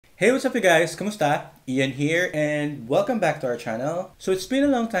Hey, what's up you guys? Kamusta? Ian here and welcome back to our channel. So it's been a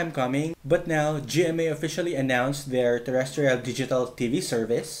long time coming, but now GMA officially announced their terrestrial digital TV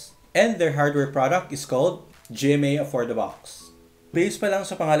service and their hardware product is called GMA Affordabox. Based pa lang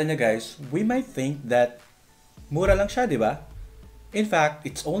sa pangalan niya guys, we might think that mura lang siya, di ba? In fact,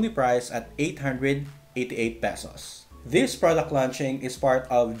 it's only priced at 888 pesos. This product launching is part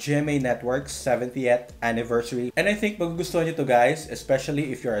of GMA Network's 70th anniversary and I think magugustuhan nyo to guys,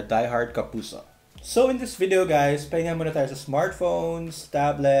 especially if you're a diehard kapuso. So in this video guys, pahinga muna tayo sa smartphones,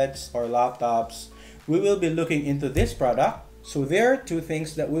 tablets, or laptops. We will be looking into this product. So there are two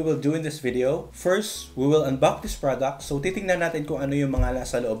things that we will do in this video. First, we will unbox this product. So titingnan natin kung ano yung mga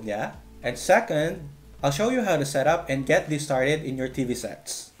nasa loob niya. And second, I'll show you how to set up and get this started in your TV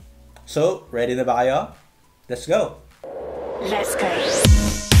sets. So, ready na ba kayo? Let's go! Let's go.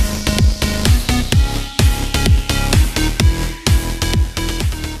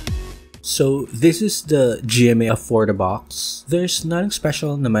 So this is the GMA Affordabox. There's nothing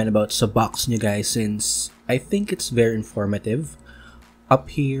special naman about sa box nyo guys since I think it's very informative. Up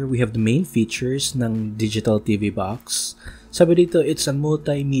here, we have the main features ng digital TV box. Sabi dito, it's a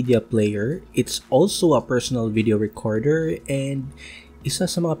multimedia player. It's also a personal video recorder and isa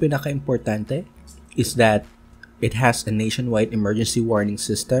sa mga pinaka-importante is that it has a nationwide emergency warning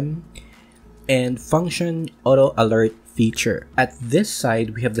system and function auto alert feature. At this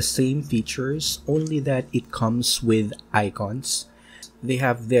side, we have the same features, only that it comes with icons. They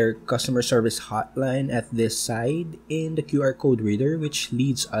have their customer service hotline at this side and the QR code reader which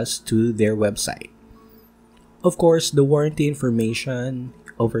leads us to their website. Of course, the warranty information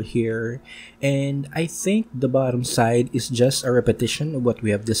over here, and I think the bottom side is just a repetition of what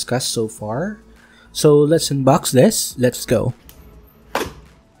we have discussed so far. So let's unbox this. Let's go.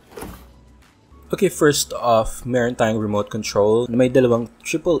 Okay, first off, meron tayong remote control. May dalawang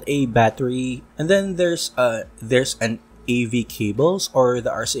AAA battery, and then there's an AV cables or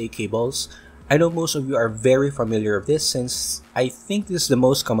the RCA cables. I know most of you are very familiar with this since I think this is the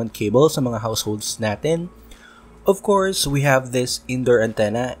most common cable sa mga households natin. Of course, we have this indoor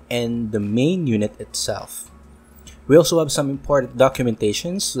antenna and the main unit itself. We also have some important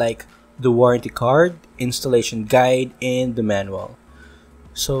documentations like the warranty card, installation guide, and the manual.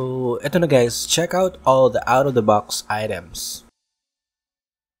 So, eto na guys, check out all the out-of-the-box items.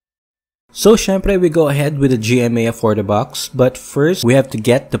 So, syempre, we go ahead with the GMA Affordabox, but first, we have to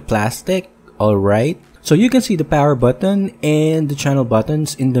get the plastic, alright? So, you can see the power button and the channel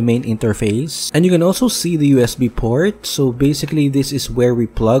buttons in the main interface. And you can also see the USB port, so basically, this is where we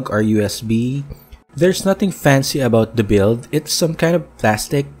plug our USB. There's nothing fancy about the build. It's some kind of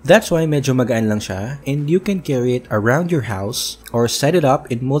plastic. That's why medyo magaan lang siya. And you can carry it around your house or set it up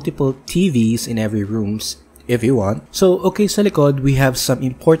in multiple TVs in every rooms if you want. So, okay, sa likod, we have some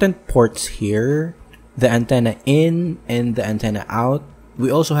important ports here. The antenna in and the antenna out. We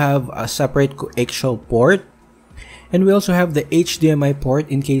also have a separate coaxial port. And we also have the HDMI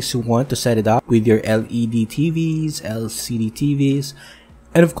port in case you want to set it up with your LED TVs, LCD TVs.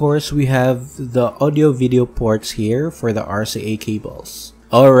 And of course, we have the audio-video ports here for the RCA cables.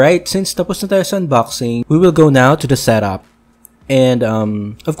 Alright, since tapos na tayo sa unboxing, we will go now to the setup. And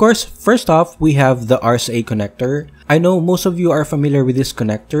of course, first off, we have the RCA connector. I know most of you are familiar with these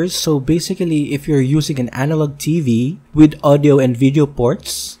connectors. So basically, if you're using an analog TV with audio and video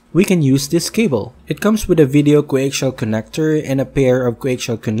ports, we can use this cable. It comes with a video coaxial connector and a pair of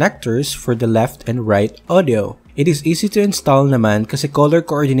coaxial connectors for the left and right audio. It is easy to install naman kasi color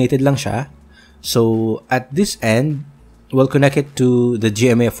coordinated lang siya. So at this end, we'll connect it to the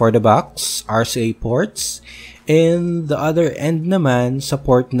GMA Affordabox RCA ports and the other end naman sa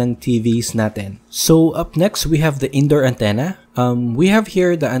port ng TVs natin. So up next, we have the indoor antenna. We have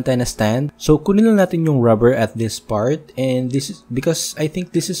here the antenna stand. So kunin lang natin yung rubber at this part and this is because I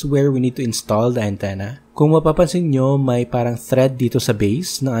think this is where we need to install the antenna. Kung mapapansin nyo, may parang thread dito sa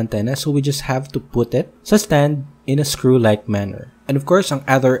base ng antenna, so we just have to put it sa stand in a screw-like manner. And of course, ang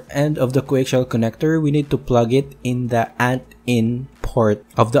other end of the coaxial connector, we need to plug it in the ant-in port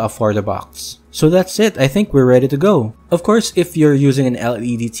of the Affordabox. So that's it. I think we're ready to go. Of course, if you're using an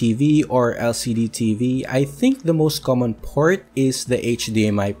LED TV or LCD TV, I think the most common port is the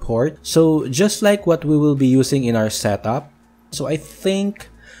HDMI port. So just like what we will be using in our setup, so I think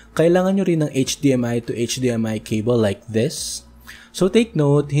kailangan nyo rin ng HDMI to HDMI cable like this. So take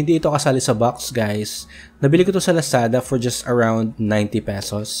note, hindi ito kasali sa box guys. Nabili ko to sa Lazada for just around 90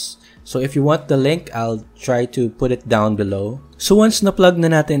 pesos. So if you want the link, I'll try to put it down below. So once na-plug na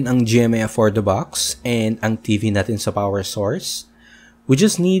natin ang GMA Affordabox and ang TV natin sa power source, We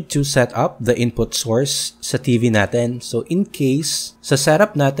just need to set up the input source sa TV natin. So in case sa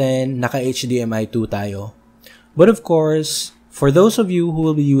setup natin naka HDMI 2 tayo. But of course, for those of you who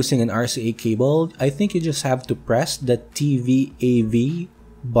will be using an RCA cable, I think you just have to press the TV AV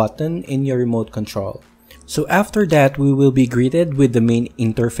button in your remote control. So after that, we will be greeted with the main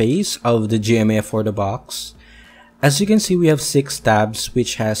interface of the GMA Affordabox. As you can see, we have 6 tabs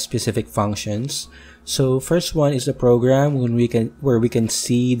which has specific functions. So first one is the program where we can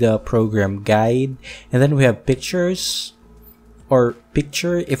see the program guide, and then we have pictures or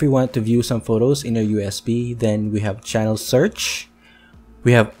picture if we want to view some photos in a USB. Then we have channel search,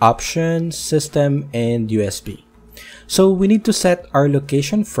 we have options, system, and USB. So we need to set our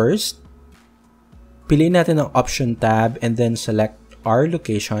location first. Piliin natin ang option tab and then select our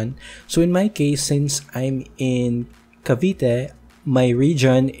location. So in my case, since I'm in Cavite, my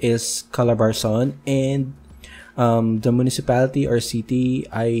region is Calabarzon, and the municipality or city,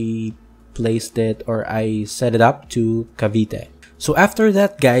 I placed it or I set it up to Cavite. So after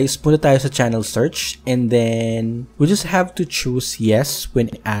that, guys, punta tayo sa channel search, and then we just have to choose yes when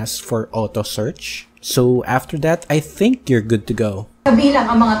asked for auto search. So after that, I think you're good to go. Kabilang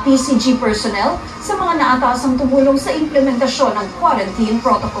ang mga PCG personnel sa mga naatasang tumulong sa implementasyon ng quarantine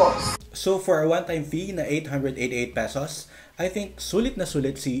protocols. So for a one-time fee na 888 pesos, I think sulit na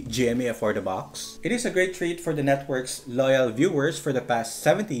sulit si GMA Affordabox. It is a great treat for the network's loyal viewers for the past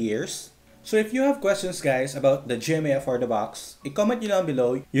 70 years. So if you have questions, guys, about the GMA Affordabox, i-comment nyo lang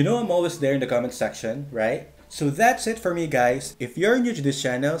below. You know I'm always there in the comment section, right? So that's it for me, guys. If you're new to this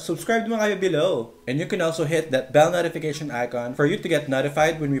channel, subscribe naman kayo below. And you can also hit that bell notification icon for you to get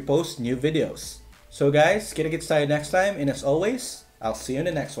notified when we post new videos. So guys, kita-kits tayo next time, and as always, I'll see you in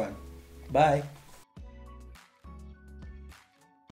the next one. Bye!